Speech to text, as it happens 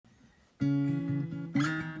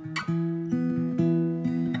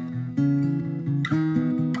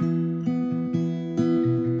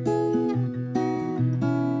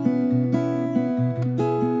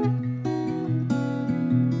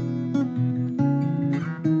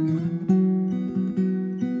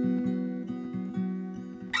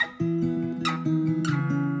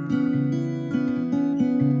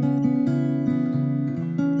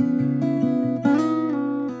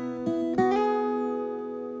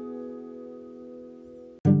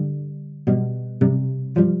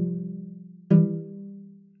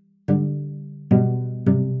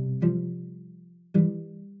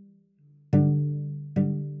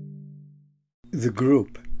The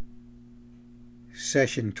Group,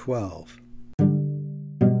 Session 12.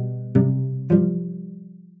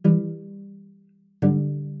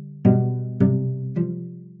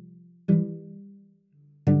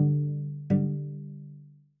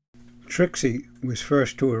 Trixie was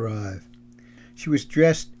first to arrive. She was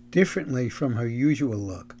dressed differently from her usual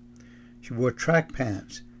look. She wore track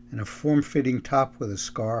pants and a form-fitting top with a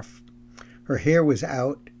scarf. Her hair was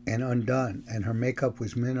out and undone, and her makeup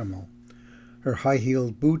was minimal. Her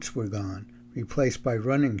high-heeled boots were gone, replaced by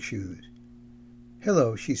running shoes.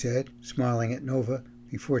 "Hello," she said, smiling at Nova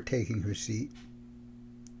before taking her seat.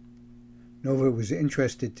 Nova was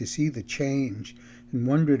interested to see the change and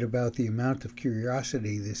wondered about the amount of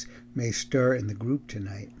curiosity this may stir in the group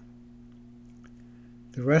tonight.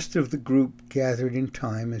 The rest of the group gathered in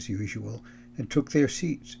time as usual and took their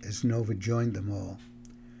seats as Nova joined them all.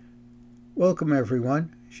 "Welcome,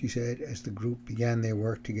 everyone," she said as the group began their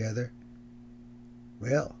work together.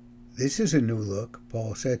 "Well, this is a new look,"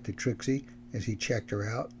 Paul said to Trixie as he checked her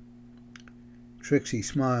out. Trixie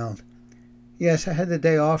smiled. "Yes, I had the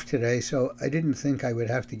day off today, so I didn't think I would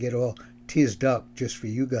have to get all tizzed up just for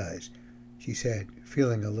you guys," she said,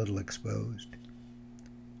 feeling a little exposed.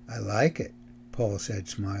 "I like it," Paul said,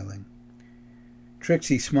 smiling.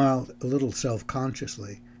 Trixie smiled a little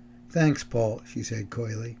self-consciously. "Thanks, Paul," she said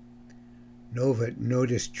coyly. Nova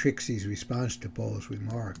noticed Trixie's response to Paul's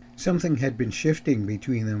remark. Something had been shifting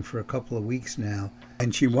between them for a couple of weeks now,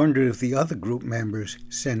 and she wondered if the other group members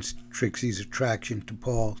sensed Trixie's attraction to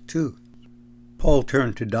Paul, too. Paul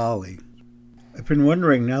turned to Dolly. "I've been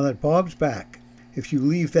wondering, now that Bob's back, if you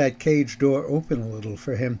leave that cage door open a little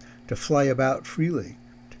for him to fly about freely,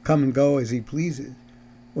 to come and go as he pleases,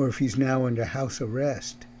 or if he's now under house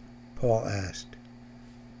arrest," Paul asked.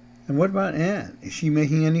 "And what about Anne? Is she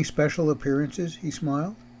making any special appearances?" he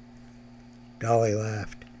smiled. Dolly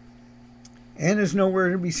laughed. "Anne is nowhere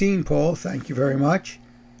to be seen, Paul, thank you very much,"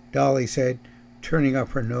 Dolly said, turning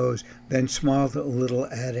up her nose, then smiled a little,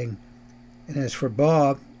 adding, "And as for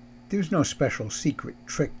Bob, there's no special secret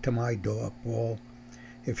trick to my door, Paul.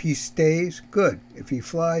 If he stays, good. If he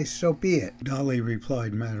flies, so be it," Dolly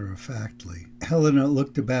replied matter-of-factly. Helena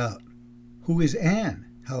looked about. "Who is Anne?"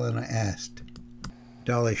 Helena asked.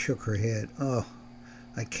 Dolly shook her head. "Oh,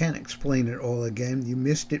 I can't explain it all again. You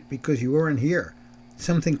missed it because you weren't here.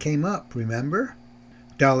 Something came up, remember?"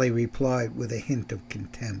 Dolly replied with a hint of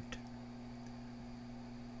contempt.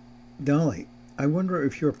 "Dolly, I wonder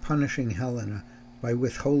if you're punishing Helena by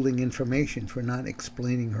withholding information for not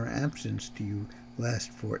explaining her absence to you last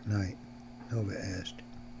fortnight?" Nova asked.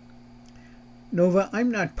 "Nova, I'm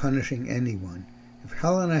not punishing anyone. If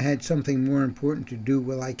Helena had something more important to do,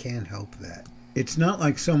 well, I can't help that. It's not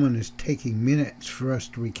like someone is taking minutes for us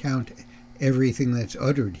to recount everything that's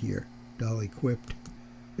uttered here," Dolly quipped.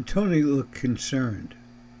 Tony looked concerned.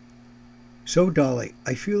 "So, Dolly,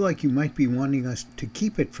 I feel like you might be wanting us to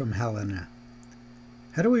keep it from Helena.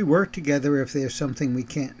 How do we work together if there's something we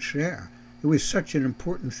can't share? It was such an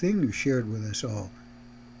important thing you shared with us all.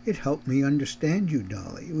 It helped me understand you,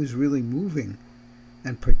 Dolly. It was really moving,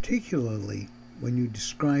 and particularly when you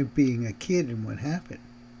described being a kid and what happened.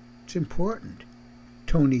 It's important."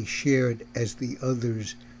 Tony shared as the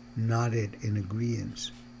others nodded in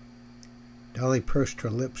agreement. Dolly pursed her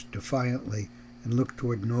lips defiantly and looked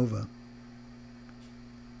toward Nova.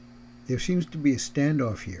 "There seems to be a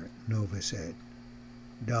standoff here," Nova said.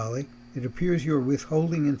 "Dolly, it appears you're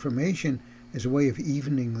withholding information as a way of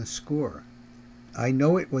evening the score. I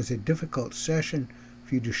know it was a difficult session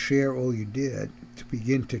for you to share all you did, to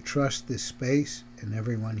begin to trust this space and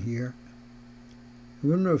everyone here. I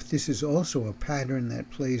wonder if this is also a pattern that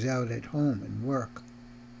plays out at home and work."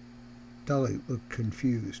 Dolly looked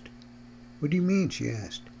confused. "What do you mean?" she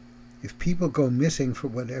asked. "If people go missing for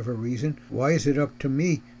whatever reason, why is it up to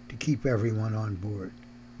me to keep everyone on board?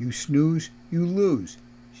 You snooze, you lose,"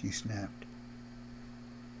 she snapped.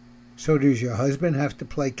 "So does your husband have to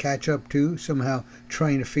play catch-up too, somehow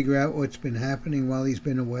trying to figure out what's been happening while he's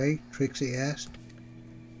been away?" Trixie asked.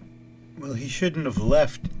 Well, he shouldn't have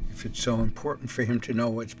left if it's so important for him to know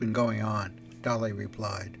what's been going on, Dolly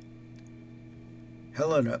replied.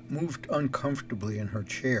 Helena moved uncomfortably in her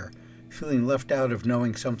chair, feeling left out of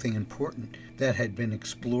knowing something important that had been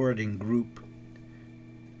explored in group.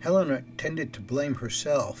 Helena tended to blame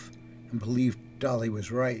herself and believed Dolly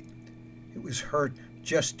was right. It was her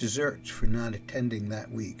just desserts for not attending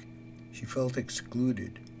that week. She felt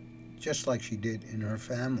excluded, just like she did in her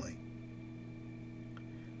family.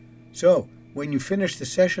 So, when you finished the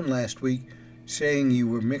session last week saying you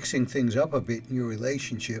were mixing things up a bit in your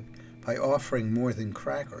relationship by offering more than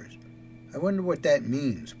crackers, I wonder what that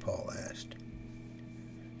means, Paul asked.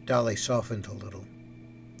 Dolly softened a little.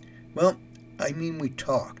 Well, I mean we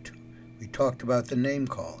talked. We talked about the name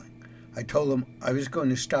calling. I told him I was going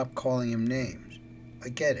to stop calling him names. I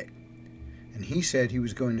get it. And he said he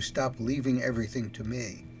was going to stop leaving everything to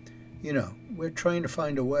me. You know, we're trying to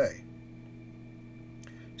find a way.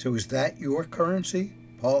 So is that your currency?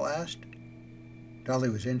 Paul asked. Dolly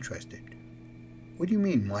was interested. What do you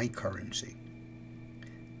mean, my currency?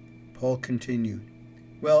 Paul continued.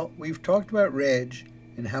 Well, we've talked about Reg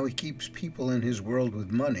and how he keeps people in his world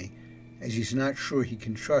with money, as he's not sure he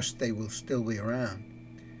can trust they will still be around.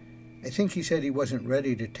 I think he said he wasn't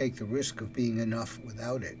ready to take the risk of being enough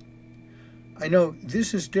without it. I know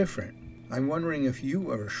this is different. I'm wondering if you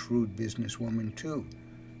are a shrewd businesswoman too,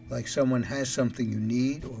 like someone has something you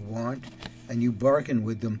need or want, and you bargain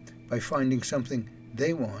with them by finding something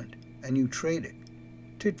they want, and you trade it.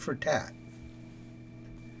 Tit for tat.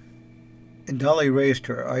 And Dolly raised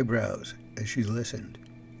her eyebrows as she listened.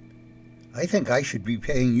 I think I should be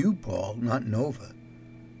paying you, Paul, not Nova.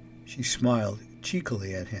 She smiled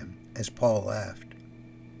cheekily at him as Paul laughed.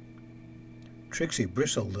 Trixie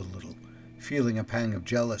bristled a little, feeling a pang of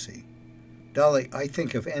jealousy. Dolly, I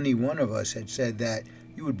think if any one of us had said that,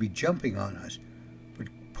 you would be jumping on us. But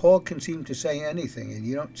Paul can seem to say anything, and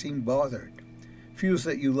you don't seem bothered. Feels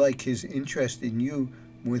that you like his interest in you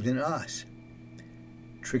more than us.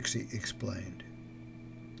 Trixie explained.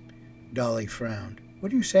 Dolly frowned.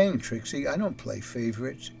 What are you saying, Trixie? I don't play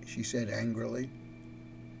favorites, she said angrily.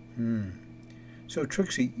 So,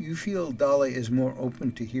 Trixie, you feel Dolly is more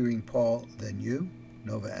open to hearing Paul than you?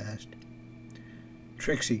 Nova asked.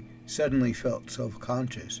 Trixie suddenly felt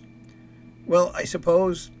self-conscious. Well, I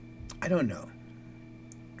suppose, I don't know.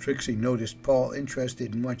 Trixie noticed Paul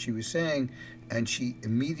interested in what she was saying, and she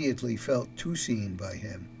immediately felt too seen by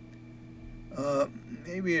him.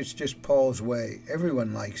 Maybe it's just Paul's way.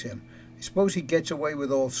 Everyone likes him. I suppose he gets away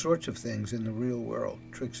with all sorts of things in the real world,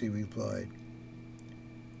 Trixie replied.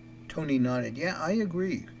 Tony nodded. Yeah, I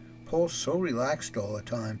agree. Paul's so relaxed all the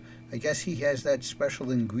time. I guess he has that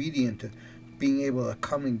special ingredient of being able to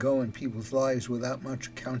come and go in people's lives without much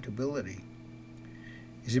accountability.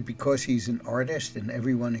 Is it because he's an artist and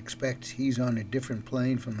everyone expects he's on a different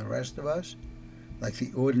plane from the rest of us? Like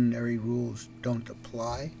the ordinary rules don't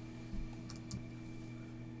apply?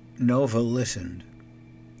 Nova listened.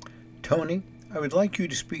 Tony, I would like you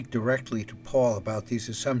to speak directly to Paul about these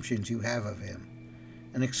assumptions you have of him,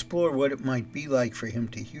 and explore what it might be like for him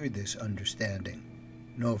to hear this understanding,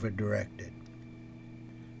 Nova directed.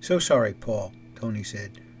 So sorry, Paul, Tony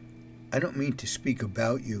said. I don't mean to speak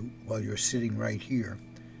about you while you're sitting right here.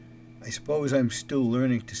 I suppose I'm still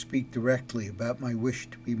learning to speak directly about my wish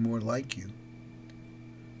to be more like you.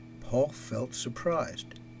 Paul felt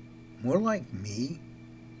surprised. More like me?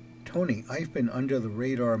 Tony, I've been under the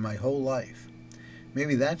radar my whole life.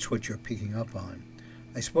 Maybe that's what you're picking up on.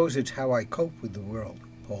 I suppose it's how I cope with the world,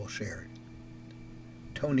 Paul shared.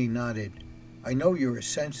 Tony nodded. I know you're a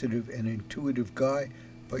sensitive and intuitive guy,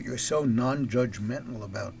 but you're so non-judgmental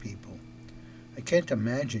about people. I can't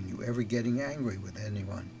imagine you ever getting angry with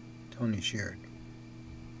anyone, Tony shared.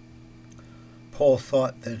 Paul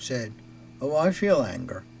thought, then said, Oh, I feel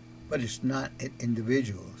anger, but it's not at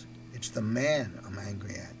individuals. It's the man I'm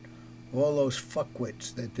angry at. All those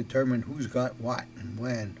fuckwits that determine who's got what and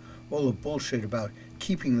when. All the bullshit about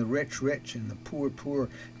keeping the rich rich and the poor poor.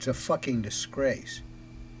 It's a fucking disgrace.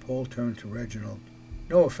 Paul turned to Reginald.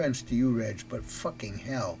 No offense to you, Reg, but fucking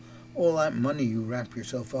hell. All that money you wrap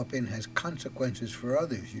yourself up in has consequences for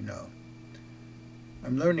others, you know.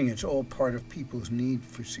 I'm learning it's all part of people's need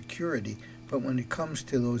for security, but when it comes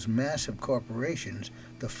to those massive corporations,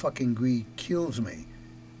 the fucking greed kills me.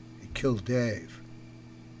 It killed Dave.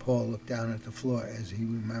 Paul looked down at the floor as he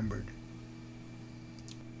remembered.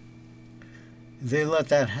 They let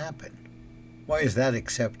that happen. Why is that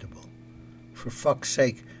acceptable? For fuck's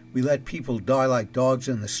sake, we let people die like dogs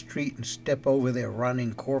in the street and step over their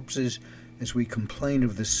rotting corpses as we complain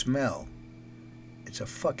of the smell. It's a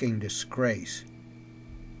fucking disgrace.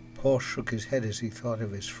 Paul shook his head as he thought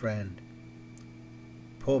of his friend.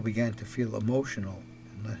 Paul began to feel emotional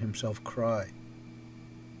and let himself cry.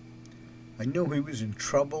 I knew he was in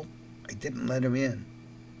trouble. I didn't let him in.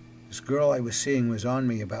 This girl I was seeing was on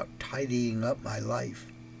me about tidying up my life.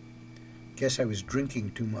 Guess I was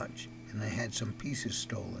drinking too much, and I had some pieces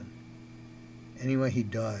stolen. Anyway, he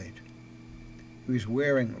died. He was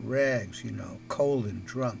wearing rags, cold and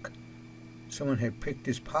drunk. Someone had picked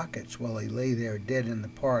his pockets while he lay there dead in the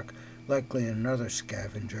park, likely another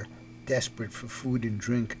scavenger, desperate for food and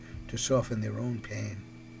drink to soften their own pain.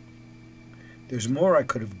 There's more I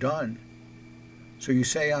could have done. So you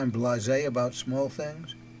say I'm blasé about small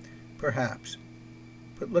things? Perhaps.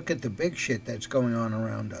 But look at the big shit that's going on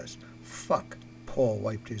around us. Fuck. Paul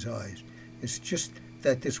wiped his eyes. It's just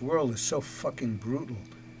that this world is so fucking brutal.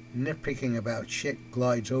 Nitpicking about shit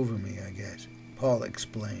glides over me, I guess. Paul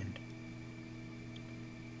explained.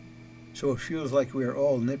 So it feels like we're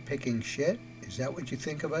all nitpicking shit? Is that what you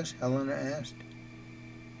think of us? Helena asked.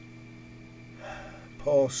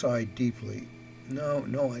 Paul sighed deeply. No,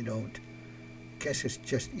 I don't. Guess it's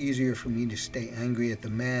just easier for me to stay angry at the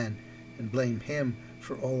man and blame him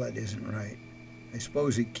for all that isn't right. I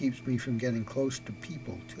suppose it keeps me from getting close to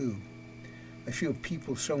people, too. I feel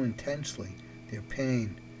people so intensely, their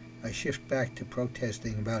pain. I shift back to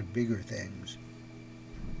protesting about bigger things.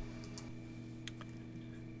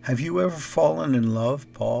 Have you ever fallen in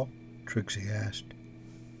love, Paul? Trixie asked.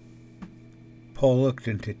 Paul looked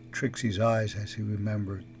into Trixie's eyes as he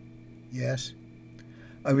remembered. Yes.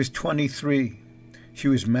 I was 23. She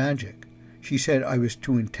was magic. She said I was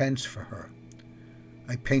too intense for her.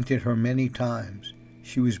 I painted her many times.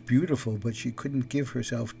 She was beautiful, but she couldn't give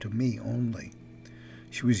herself to me only.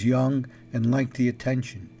 She was young and liked the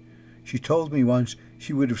attention. She told me once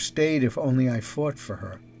she would have stayed if only I fought for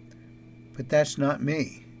her. But that's not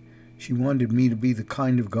me. She wanted me to be the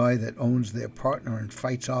kind of guy that owns their partner and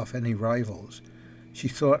fights off any rivals. She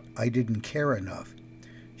thought I didn't care enough.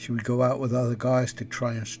 She would go out with other guys to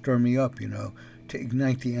try and stir me up, to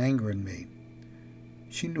ignite the anger in me.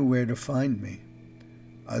 She knew where to find me.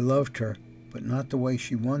 I loved her, but not the way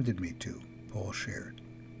she wanted me to, Paul shared.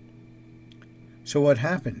 So what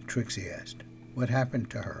happened? Trixie asked. What happened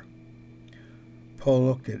to her? Paul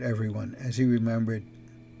looked at everyone as he remembered.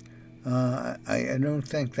 I don't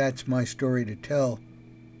think that's my story to tell,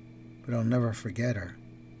 but I'll never forget her.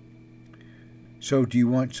 So do you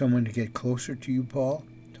want someone to get closer to you, Paul?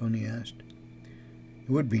 Tony asked. It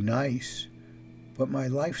would be nice, but my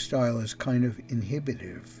lifestyle is kind of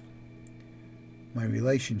inhibitive. My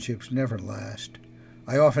relationships never last.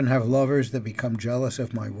 I often have lovers that become jealous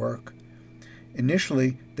of my work.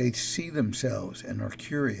 Initially, they see themselves and are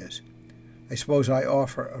curious. I suppose I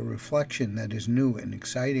offer a reflection that is new and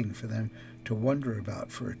exciting for them to wonder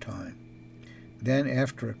about for a time. Then,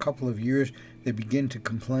 after a couple of years, they begin to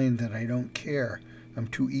complain that I don't care, I'm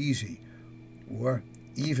too easy, or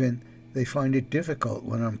even they find it difficult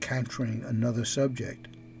when I'm capturing another subject.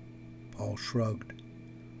 Paul shrugged.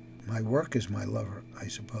 My work is my lover, I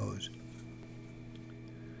suppose.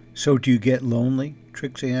 So do you get lonely?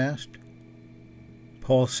 Trixie asked.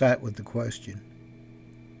 Paul sat with the question.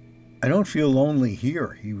 I don't feel lonely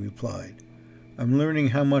here, he replied. I'm learning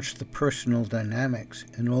how much the personal dynamics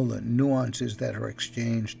and all the nuances that are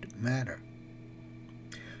exchanged matter.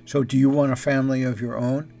 So do you want a family of your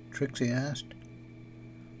own? Trixie asked.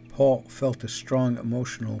 Paul felt a strong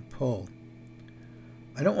emotional pull.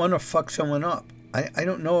 I don't want to fuck someone up. I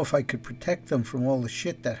don't know if I could protect them from all the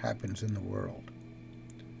shit that happens in the world.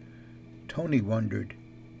 Tony wondered,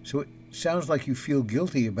 so it sounds like you feel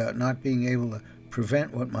guilty about not being able to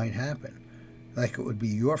prevent what might happen, like it would be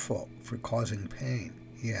your fault for causing pain,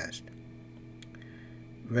 he asked.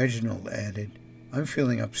 Reginald added, I'm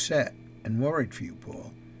feeling upset and worried for you,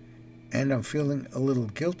 Paul, and I'm feeling a little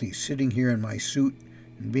guilty sitting here in my suit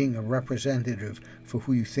and being a representative for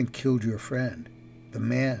who you think killed your friend, the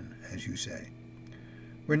man, as you say.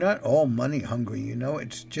 We're not all money hungry,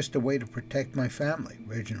 it's just a way to protect my family,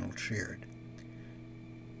 Reginald shared.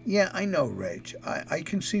 Yeah, I know, Reg. I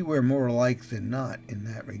can see we're more alike than not in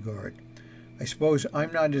that regard. I suppose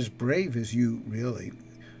I'm not as brave as you, really.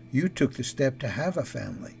 You took the step to have a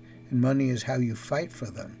family, and money is how you fight for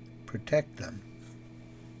them, protect them.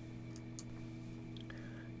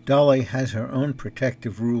 Dolly has her own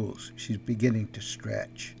protective rules. She's beginning to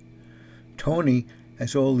stretch. Tony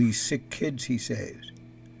has all these sick kids he saves.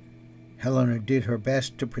 Helena did her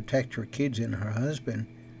best to protect her kids and her husband,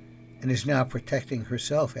 and is now protecting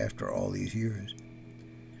herself after all these years.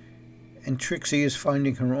 And Trixie is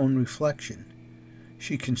finding her own reflection.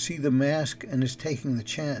 She can see the mask and is taking the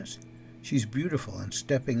chance. She's beautiful and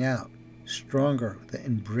stepping out. stronger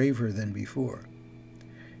and braver than before.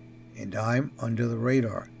 And I'm under the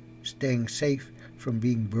radar, staying safe from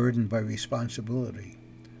being burdened by responsibility.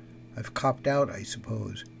 I've copped out, I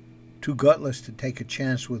suppose, too gutless to take a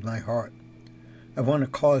chance with my heart. I want to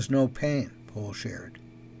cause no pain, Paul shared.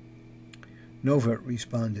 Nova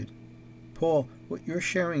responded, Paul, what you're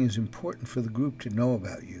sharing is important for the group to know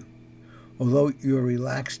about you. Although your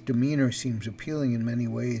relaxed demeanor seems appealing in many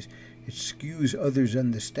ways, it skews others'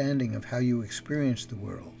 understanding of how you experience the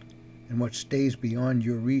world and what stays beyond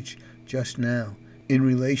your reach just now in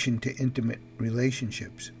relation to intimate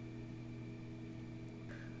relationships.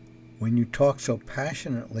 When you talk so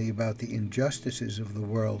passionately about the injustices of the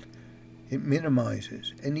world, it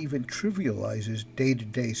minimizes and even trivializes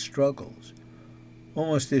day-to-day struggles,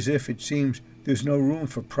 almost as if it seems there's no room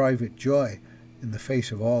for private joy in the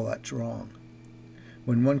face of all that's wrong.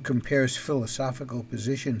 When one compares philosophical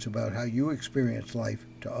positions about how you experience life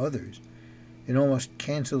to others, it almost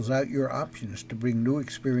cancels out your options to bring new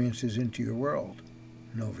experiences into your world,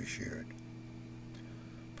 Nova shared.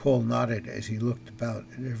 Paul nodded as he looked about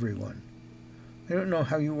at everyone. I don't know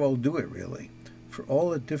how you all do it, really. For all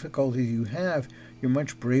the difficulties you have, you're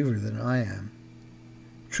much braver than I am.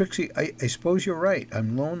 Trixie, I suppose you're right.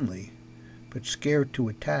 I'm lonely, but scared to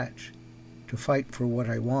attach, to fight for what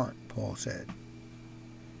I want, Paul said.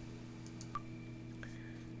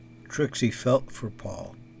 Trixie felt for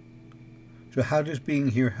Paul. So how does being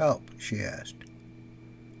here help? She asked.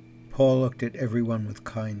 Paul looked at everyone with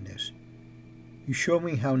kindness. You show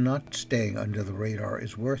me how not staying under the radar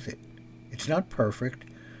is worth it. It's not perfect,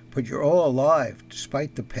 but you're all alive,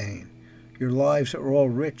 despite the pain. Your lives are all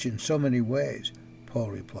rich in so many ways, Paul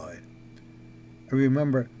replied. I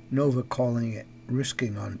remember Nova calling it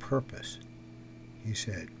risking on purpose, he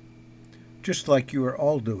said. Just like you are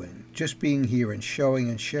all doing, just being here and showing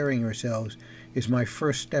and sharing yourselves is my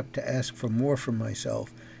first step to ask for more from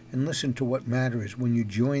myself and listen to what matters when you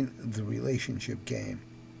join the relationship game.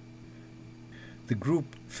 The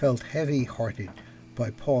group felt heavy-hearted by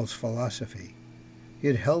Paul's philosophy. He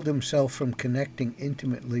had held himself from connecting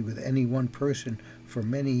intimately with any one person for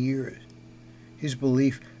many years. His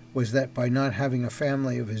belief was that by not having a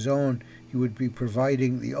family of his own, he would be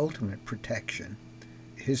providing the ultimate protection.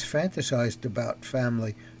 His fantasized about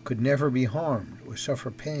family could never be harmed or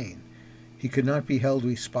suffer pain. He could not be held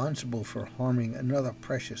responsible for harming another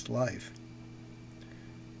precious life.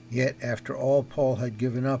 Yet, after all Paul had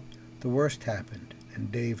given up, the worst happened,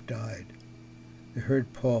 and Dave died. They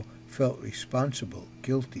heard Paul felt responsible,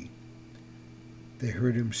 guilty. They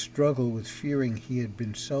heard him struggle with fearing he had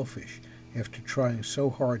been selfish after trying so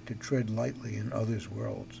hard to tread lightly in others'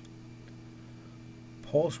 worlds.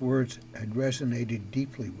 Paul's words had resonated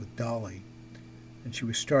deeply with Dolly, and she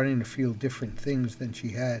was starting to feel different things than she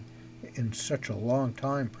had in such a long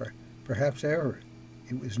time, perhaps ever.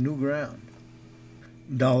 It was new ground.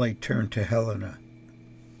 Dolly turned to Helena.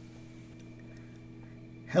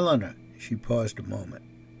 Helena, she paused a moment.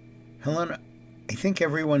 Helena, I think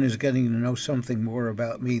everyone is getting to know something more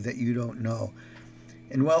about me that you don't know.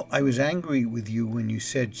 And, well, I was angry with you when you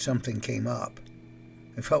said something came up.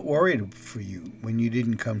 I felt worried for you when you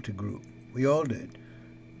didn't come to group. We all did.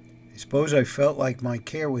 I suppose I felt like my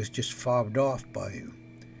care was just fobbed off by you.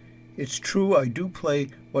 It's true I do play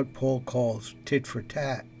what Paul calls tit for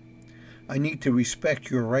tat. I need to respect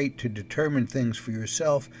your right to determine things for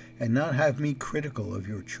yourself and not have me critical of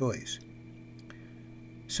your choice.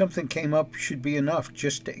 Something came up should be enough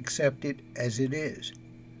just to accept it as it is.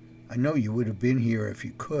 I know you would have been here if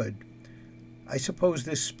you could. I suppose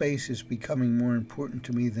this space is becoming more important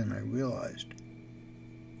to me than I realized.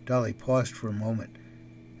 Dolly paused for a moment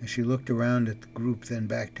as she looked around at the group, then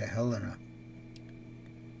back to Helena.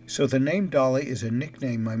 So the name Dolly is a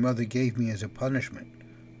nickname my mother gave me as a punishment.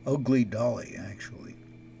 Ugly Dolly, actually.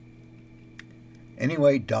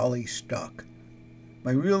 Anyway, Dolly stuck.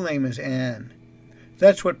 My real name is Anne.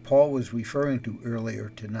 That's what Paul was referring to earlier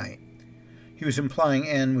tonight. He was implying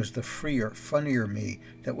Anne was the freer, funnier me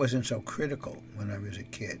that wasn't so critical when I was a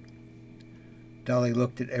kid. Dolly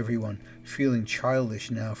looked at everyone, feeling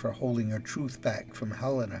childish now for holding her truth back from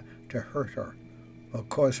Helena to hurt her, or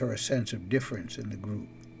cause her a sense of difference in the group.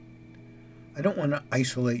 I don't want to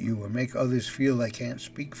isolate you or make others feel I can't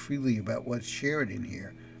speak freely about what's shared in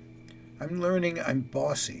here. I'm learning I'm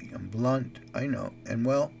bossy, I'm blunt, I know, and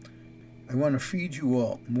well, I want to feed you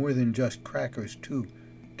all more than just crackers too.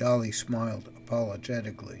 Dolly smiled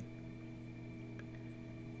apologetically.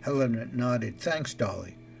 Helena nodded. Thanks,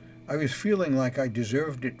 Dolly. I was feeling like I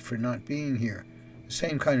deserved it for not being here. The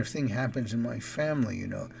same kind of thing happens in my family, you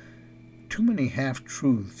know. Too many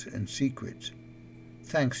half-truths and secrets.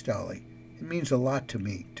 Thanks, Dolly. It means a lot to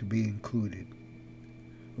me to be included.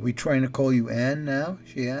 Are we trying to call you Anne now?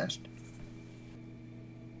 She asked.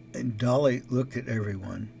 And Dolly looked at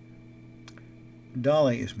everyone.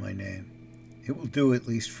 Dolly is my name. It will do at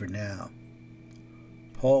least for now.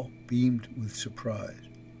 Paul beamed with surprise.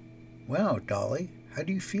 Wow, Dolly, how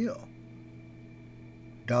do you feel?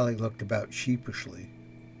 Dolly looked about sheepishly.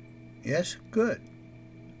 Yes, good.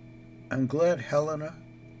 I'm glad Helena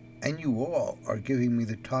and you all are giving me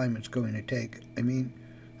the time it's going to take. I mean,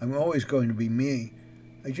 I'm always going to be me.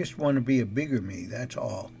 I just want to be a bigger me, that's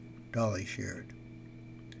all, Dolly shared.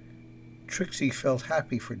 Trixie felt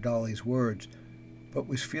happy for Dolly's words, but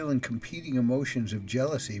was feeling competing emotions of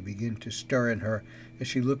jealousy begin to stir in her as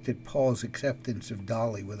she looked at Paul's acceptance of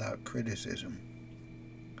Dolly without criticism.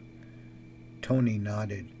 Tony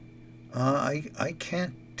nodded. I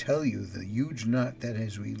can't tell you the huge nut that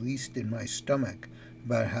has released in my stomach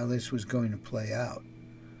about how this was going to play out.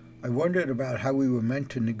 I wondered about how we were meant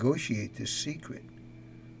to negotiate this secret.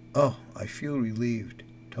 Oh, I feel relieved,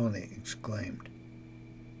 Tony exclaimed.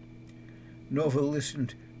 Nova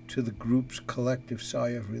listened to the group's collective sigh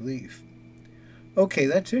of relief. Okay,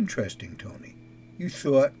 that's interesting, Tony. You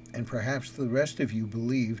thought, and perhaps the rest of you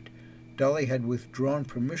believed, Dolly had withdrawn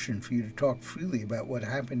permission for you to talk freely about what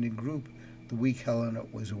happened in group the week Helena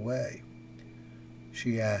was away.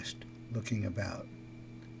 She asked, looking about.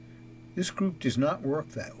 This group does not work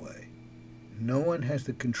that way. No one has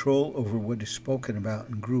the control over what is spoken about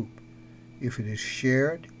in group. If it is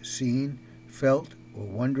shared, seen, felt, or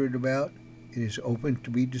wondered about, it is open to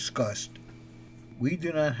be discussed. We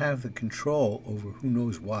do not have the control over who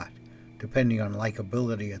knows what, depending on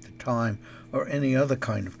likability at the time or any other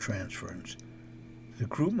kind of transference. The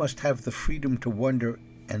group must have the freedom to wonder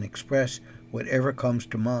and express whatever comes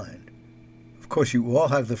to mind. Of course, you all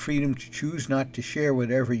have the freedom to choose not to share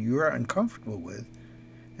whatever you are uncomfortable with,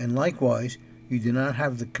 and likewise, you do not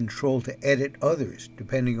have the control to edit others,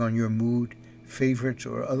 depending on your mood, favorites,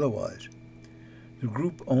 or otherwise. The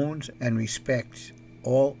group owns and respects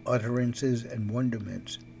all utterances and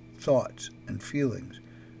wonderments, thoughts, and feelings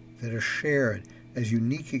that are shared as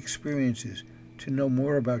unique experiences to know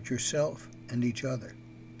more about yourself and each other.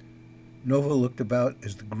 Nova looked about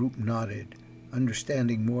as the group nodded,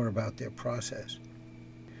 understanding more about their process.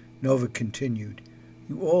 Nova continued,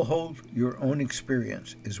 You all hold your own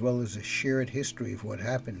experience as well as a shared history of what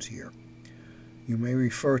happens here. You may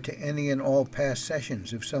refer to any and all past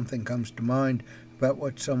sessions if something comes to mind about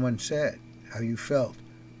what someone said, how you felt,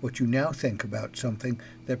 what you now think about something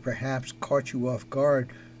that perhaps caught you off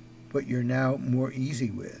guard but you're now more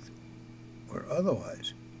easy with, or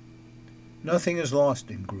otherwise. Nothing is lost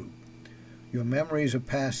in group. Your memories of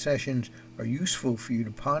past sessions are useful for you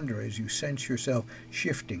to ponder as you sense yourself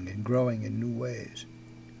shifting and growing in new ways.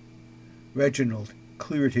 Reginald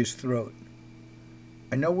cleared his throat.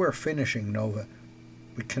 I know we're finishing, Nova,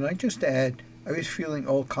 but can I just add, I was feeling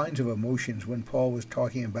all kinds of emotions when Paul was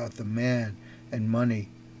talking about the man and money.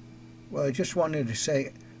 Well, I just wanted to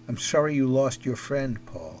say, I'm sorry you lost your friend,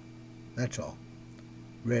 Paul. That's all,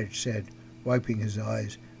 Reg said, wiping his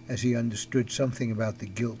eyes as he understood something about the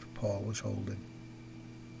guilt Paul was holding.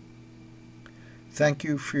 Thank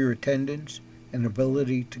you for your attendance and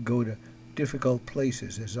ability to go to difficult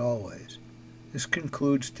places as always. This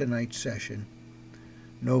concludes tonight's session,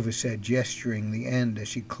 Nova said, gesturing the end as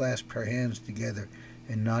she clasped her hands together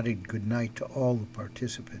and nodded good night to all the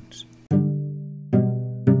participants.